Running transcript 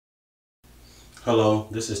Hello,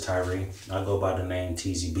 this is Tyree. I go by the name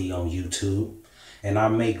TEEZEE on YouTube, and I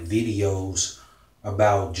make videos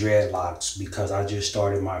about dreadlocks because I just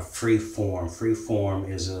started my freeform. Freeform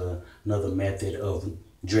is another method of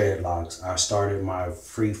dreadlocks. I started my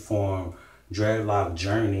freeform dreadlock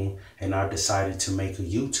journey, and I decided to make a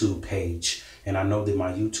YouTube page. And I know that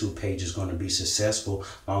my YouTube page is going to be successful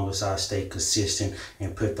as long as I stay consistent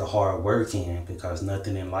and put the hard work in, because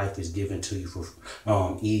nothing in life is given to you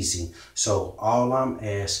for easy. So all I'm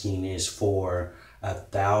asking is for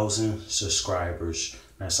 1,000 subscribers.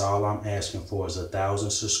 That's all I'm asking for, is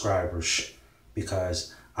 1,000 subscribers,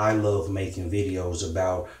 because I love making videos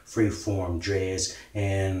about freeform dreads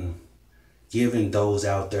and giving those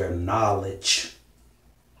out there knowledge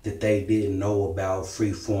that they didn't know about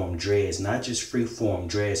freeform dreads. Not just freeform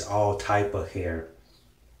dreads, all type of hair.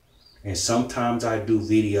 And sometimes I do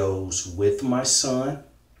videos with my son.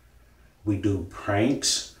 We do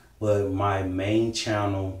pranks, but my main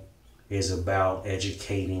channel is about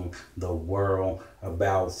educating the world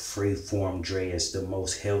about freeform dreads, the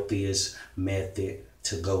most healthiest method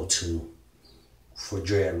to go to for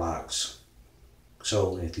dreadlocks.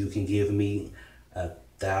 So if you can give me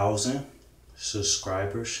 1,000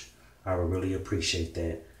 subscribers, I would really appreciate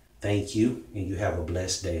that. Thank you, and you have a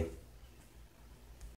blessed day.